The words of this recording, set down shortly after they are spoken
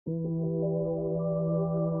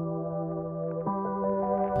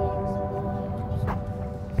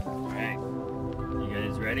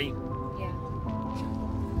Ready? Yeah.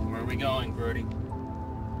 Where are we going, Brody?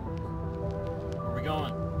 Where are we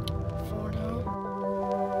going? Florida.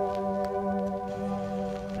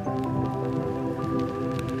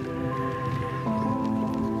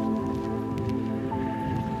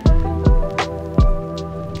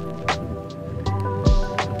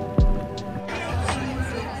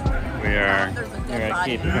 We're at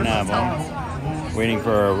Cape Canaveral, waiting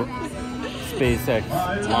for our SpaceX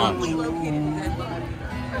launch.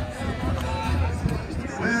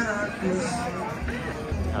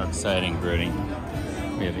 How exciting, Brody.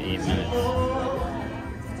 We have 8 minutes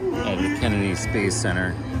at the Kennedy Space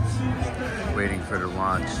Center, waiting for the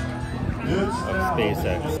launch of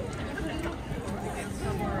SpaceX.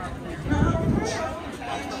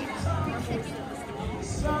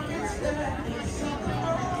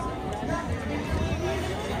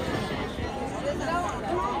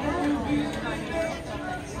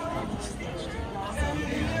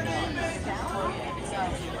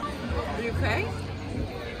 Are you okay?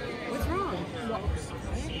 What's wrong?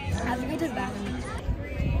 I have to go to the bathroom.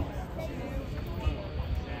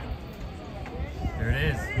 There it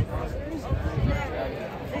is.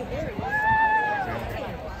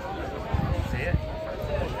 See it?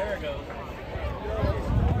 There it goes.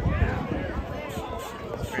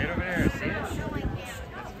 Straight over there. See it?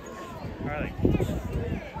 Harley.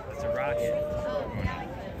 That's a rocket.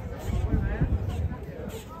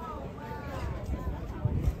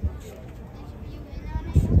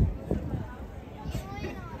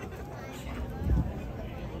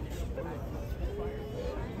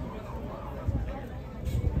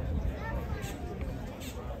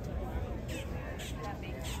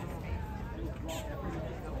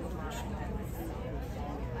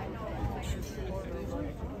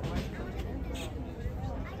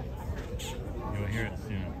 You'll hear it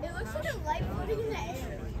soon. It looks like a light floating in the air.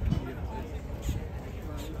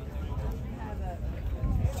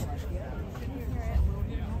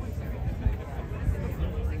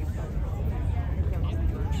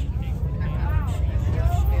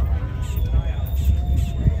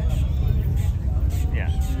 Yeah.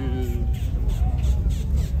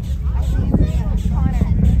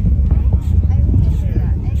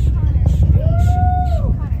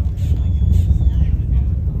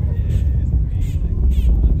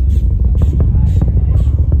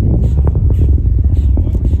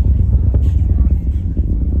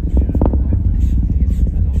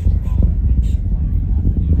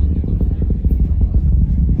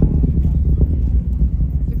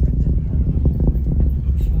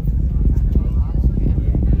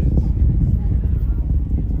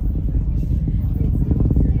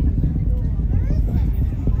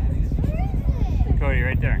 Cody,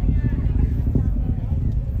 right there.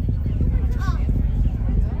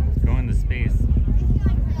 Go into space.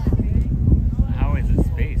 How is it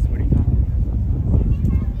space? What are you talking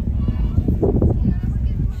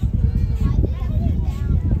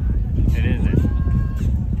about? It isn't.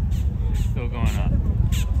 It's still going up.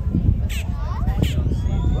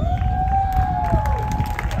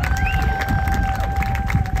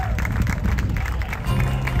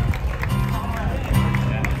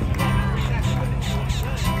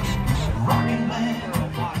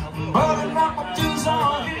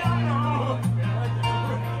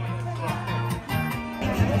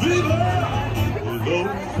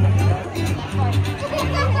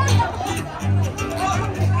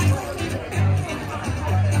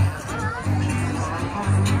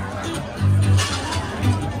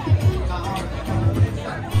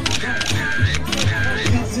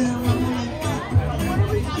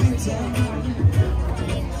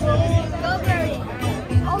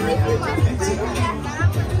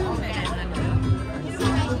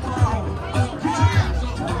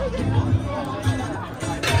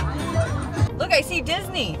 Look, I see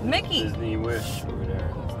Disney, Mickey. Disney Wish over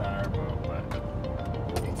there. That's not our boat, but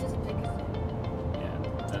It's as big as yeah,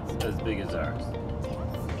 that's as big as ours.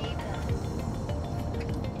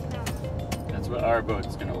 That's what our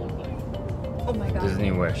boat's gonna look like. Oh my God.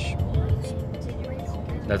 Disney Wish.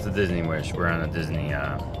 That's the Disney Wish. We're on a Disney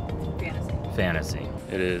Fantasy.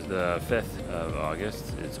 It is the 5th of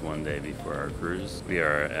August. It's one day before our cruise. We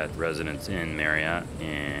are at Residence Inn Marriott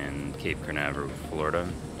in Cape Canaveral, Florida.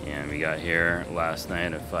 And we got here last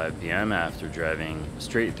night at 5 p.m. after driving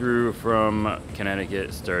straight through from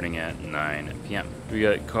Connecticut starting at 9 p.m. We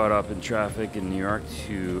got caught up in traffic in New York,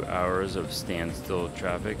 2 hours of standstill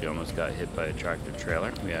traffic. We almost got hit by a tractor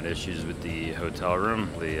trailer. We had issues with the hotel room.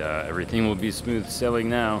 Everything will be smooth sailing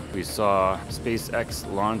now. We saw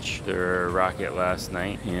SpaceX launch their rocket last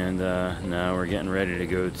night, and now we're getting ready to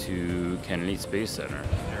go to Kennedy Space Center.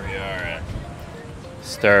 Here we are at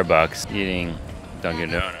Starbucks eating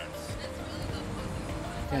Dunkin' Donuts.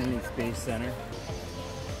 Kennedy Space Center.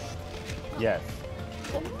 Yes.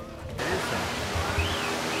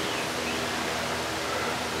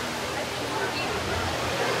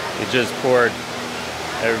 It just poured.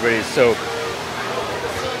 Everybody's soaked.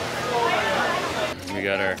 We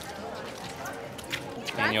got our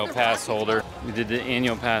annual pass holder. We did the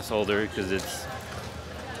annual pass holder because it's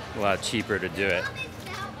a lot cheaper to do it.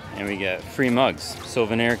 And we get free mugs,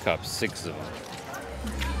 souvenir cups, 6 of them.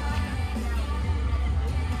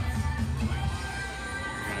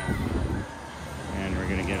 And we're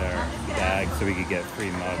gonna get our bag so we could get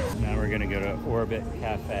free mugs. Now we're gonna go to Orbit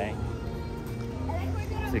Cafe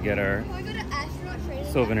to get our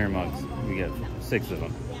souvenir mugs. We get 6 of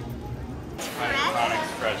them.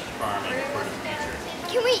 Hydroponics Fresh Farming for the future.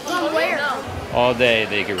 Can we eat where? All day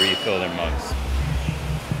they can refill their mugs.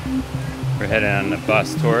 We're heading on the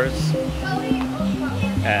bus tours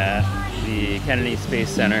at the Kennedy Space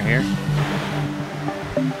Center here.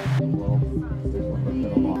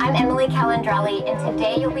 I'm Emily Calandrelli, and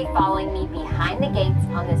today you'll be following me behind the gates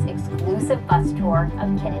on this exclusive bus tour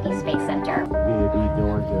of Kennedy Space Center. VAB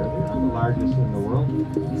doors there. They're the largest in the world,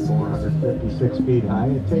 456 feet high.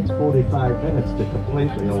 It takes 45 minutes to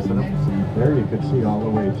completely open them. There you can see all the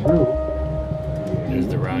way through. There's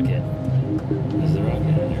the rocket. There's the rocket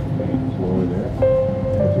in there. Floor there.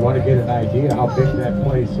 If you want to get an idea how big that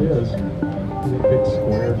place is, there's a big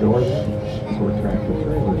square door there. That's where tractor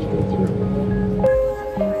trailers go through.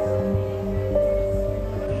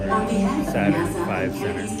 Saturn V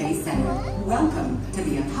Center. Space Center. Welcome to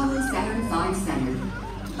the Apollo Saturn V Center.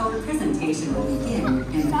 Our presentation will begin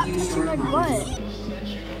in a few short moments.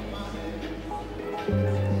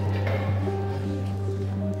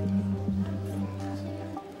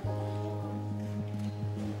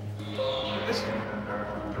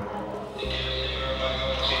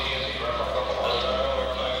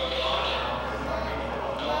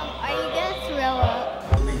 Are you gonna throw up?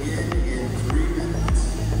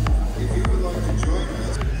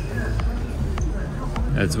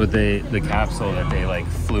 That's what the capsule that they like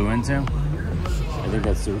flew into. I think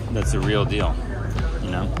that's the real deal,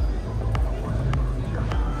 you know?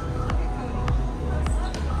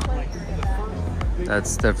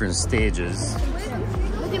 That's different stages.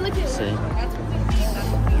 Look at See?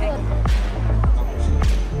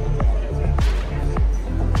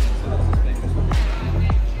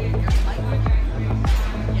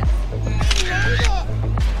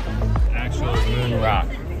 Actual moon rock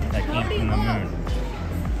that came from the moon.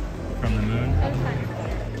 From the moon.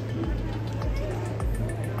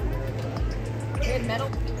 Good metal.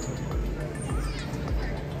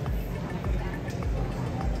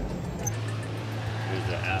 There's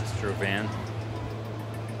the Astro van.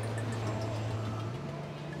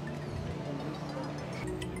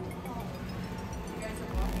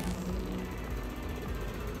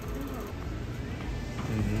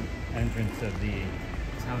 There's the entrance of the.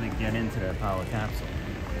 It's how they get into the Apollo capsule.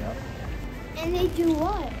 Yep. And they do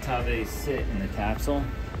what? That's how they sit in the capsule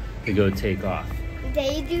to go take off.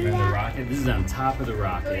 They do Remember the that? rocket? This is on top of the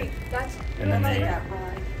rocket. And then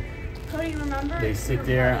Cody, remember? they sit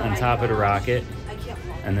there on top of the rocket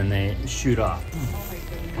and then they shoot off.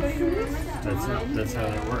 Cody, remember that? That's how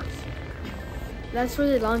that works. That's where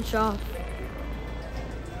they launch off.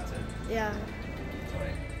 Yeah.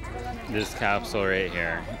 This capsule right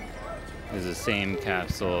here is the same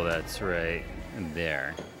capsule that's right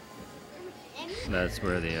there. That's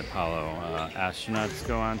where the Apollo astronauts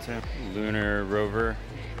go on to. Lunar rover,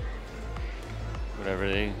 whatever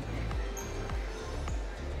they,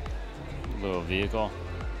 little vehicle.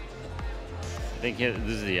 I think this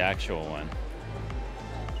is the actual one.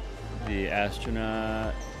 The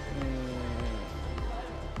astronaut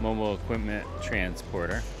mobile equipment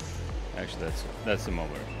transporter. Actually, that's the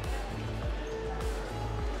mobile.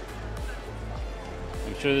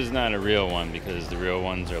 I'm sure this is not a real one because the real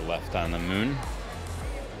ones are left on the moon.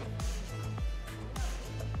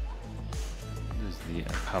 This is the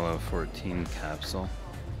Apollo 14 capsule.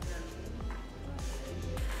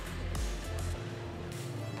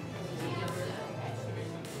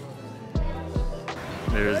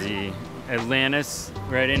 There's the Atlantis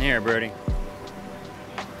right in here, Birdie.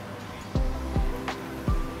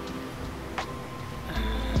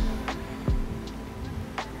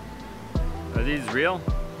 Are these real?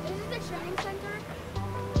 This is the training center.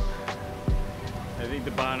 I think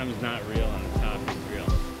the bottom's not real and the top is real.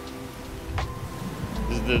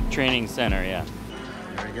 This is the training center, yeah.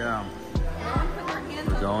 There we go.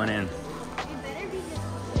 We're going in.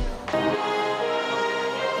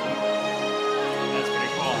 That's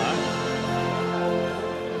pretty cool, huh?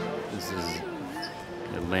 This is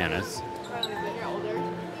Atlantis.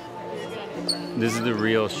 This is the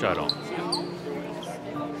real shuttle.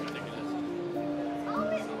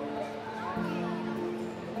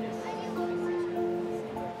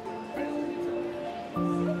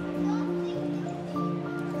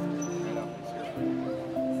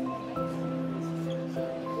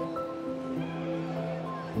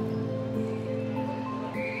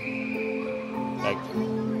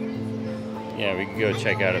 Yeah, we can go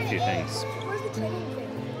check out a few things. Where's the training thing?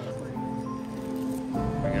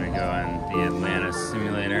 We're gonna go on the Atlanta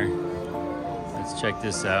simulator. Let's check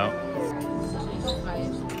this out.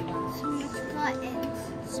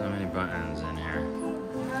 So many buttons in here.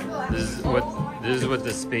 This is what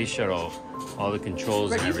the space shuttle, all the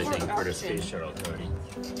controls and everything for the space shuttle, Cody.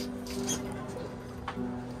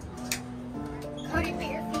 Cody, put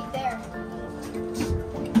your feet there.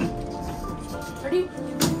 Ready?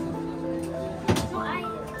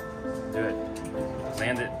 Do it.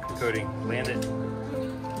 Land it, Cody. Land it.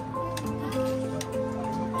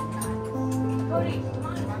 Cody.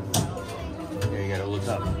 Here, you gotta look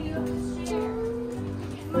up. You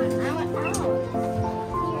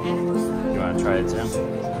wanna try it, Tim?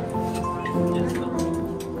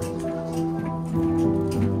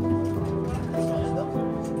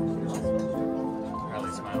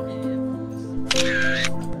 Probably smile.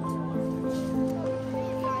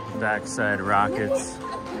 Backside rockets.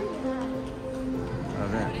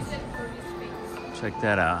 Love it. Check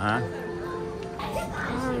that out, huh?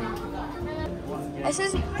 It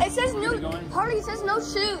says no, Harley, it says no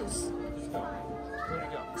shoes.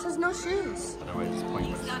 It says no shoes. Otherwise it's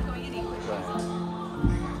pointless.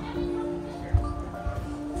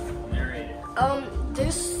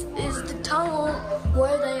 This is the tunnel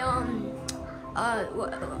where they,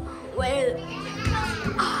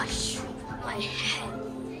 shoot, my head.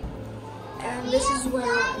 And this is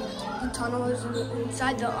where the tunnel is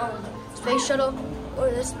inside the, space shuttle, or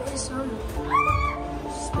the space thing.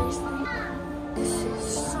 This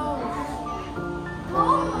is so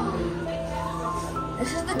long.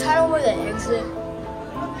 This is the tunnel where they exit.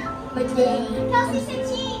 Like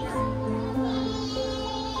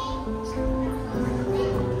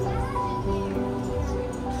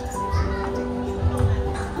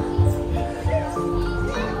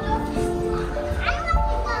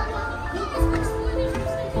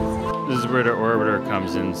This is where the orbiter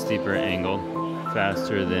comes in, steeper angled,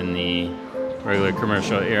 faster than the regular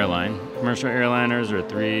commercial airline. Commercial airliners are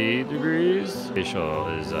 3 degrees. Space shuttle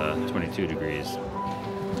is 22 degrees.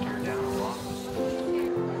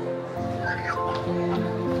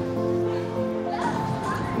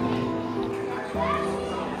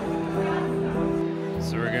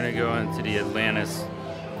 So we're gonna go into the Atlantis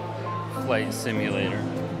flight simulator.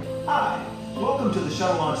 Hi, welcome to the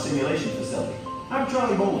Shuttle Launch Simulation Facility. I'm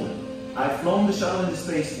Charlie Bolden. I've flown the shuttle into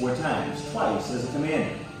space 4 times, twice as a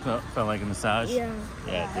commander. Felt like a massage? Yeah.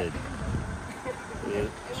 Yeah, it did.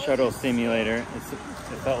 The shuttle simulator, it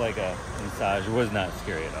felt like a massage. It was not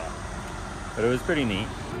scary at all. But it was pretty neat.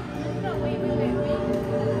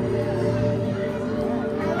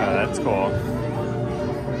 Oh, that's cool.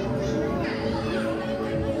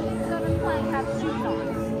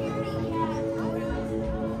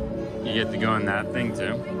 You get to go in that thing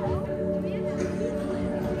too.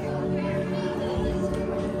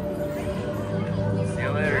 See you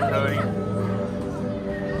later, Cody.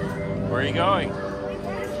 Where are you going?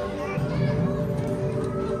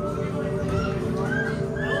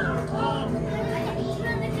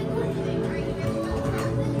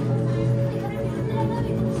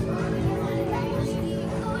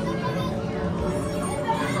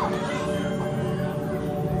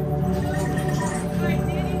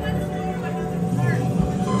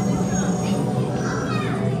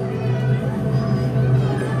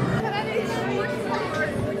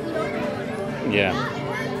 Yeah.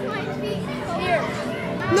 Here.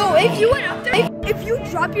 No, if you went up there, if you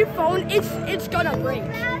drop your phone, it's gonna break.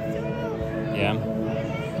 Yeah.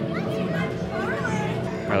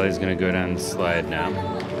 Harley's gonna go down the slide now.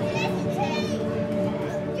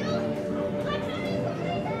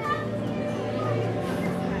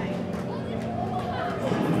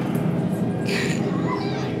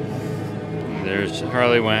 There's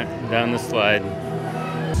Harley went down the slide.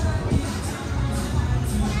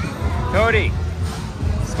 Cody,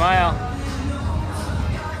 smile.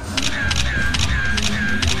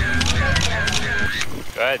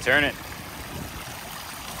 Go ahead, turn it.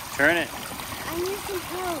 Turn it. I need some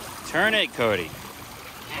help. Turn it, Cody.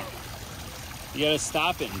 You gotta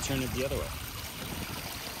stop it and turn it the other way.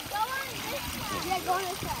 Go on this side. Yeah, go on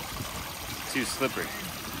this side. Too slippery.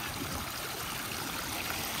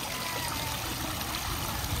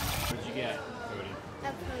 What'd you get, Cody? A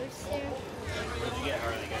poster. What did you get,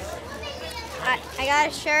 Harley? Guys? I got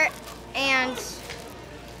a shirt and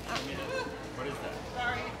What is that?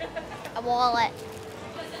 a wallet.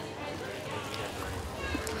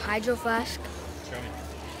 Hydro flask. Show me.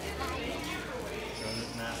 Show me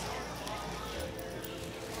NASA.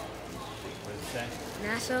 What does it say?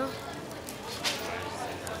 NASA.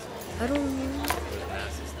 I don't know. What does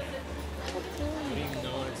NASA stand for? I don't even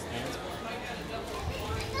know what it stands for.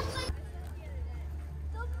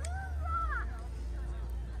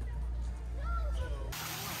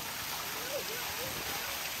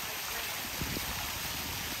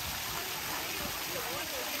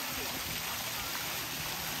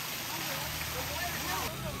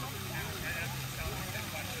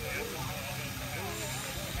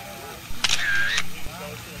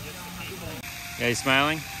 Yeah, you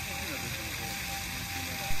smiling?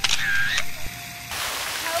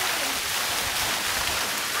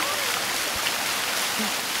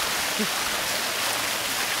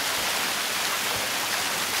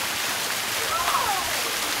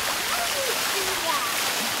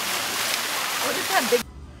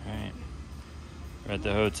 Alright. We're at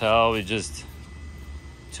the hotel. We just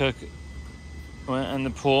went in the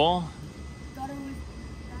pool. It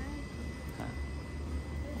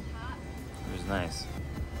was nice.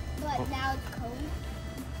 But now it's cold.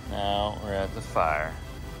 Now we're at the fire.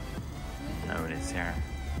 Nobody's here.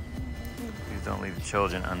 Please don't leave the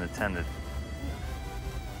children unattended.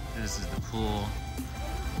 This is the pool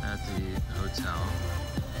at the hotel.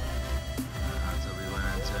 That's what we went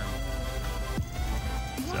into.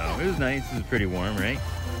 So it was nice. It was pretty warm, right?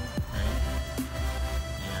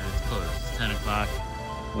 Yeah, it's closed. It's 10 o'clock.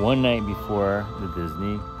 One night before the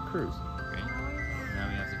Disney cruise. Right? Now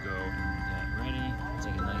we have to go and get ready,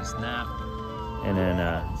 take a nice nap, and then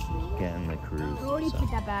get in the cruise. Already put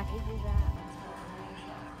that back.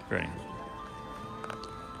 Ready.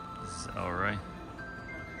 This is Elroy.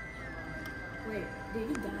 Wait, did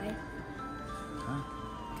he die? Huh?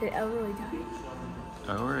 Did Elroy die?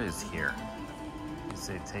 Elroy is here. You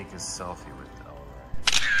say take a selfie with Elroy.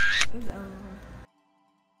 Who's Elroy?